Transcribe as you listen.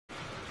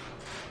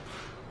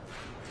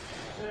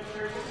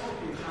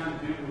trying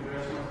to do to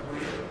address North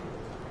Korea?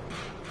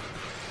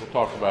 We'll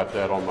talk about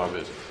that on my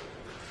visit.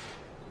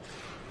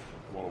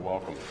 I want to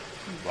welcome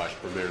Vice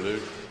Premier Liu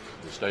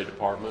to the State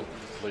Department.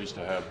 Pleased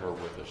to have her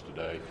with us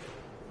today.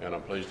 And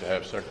I'm pleased to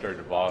have Secretary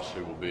DeVos,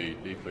 who will be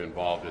deeply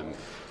involved in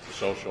the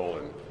social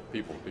and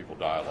people-to-people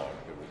dialogue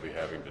that we'll be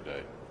having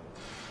today.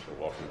 So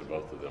welcome to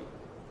both of them.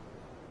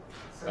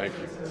 Thank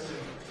you.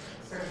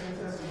 Secretary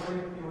Tillerson, what do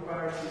you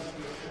require since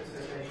your trip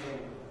to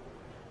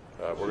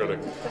Beijing? We're going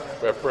to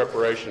have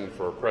preparation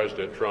for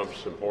President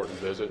Trump's important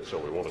visit, so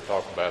we want to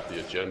talk about the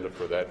agenda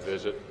for that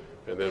visit,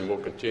 and then we'll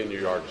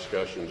continue our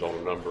discussions on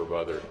a number of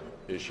other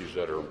issues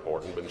that are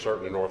important, but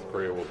certainly North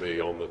Korea will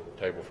be on the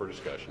table for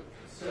discussion.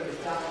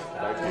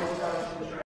 Thank you.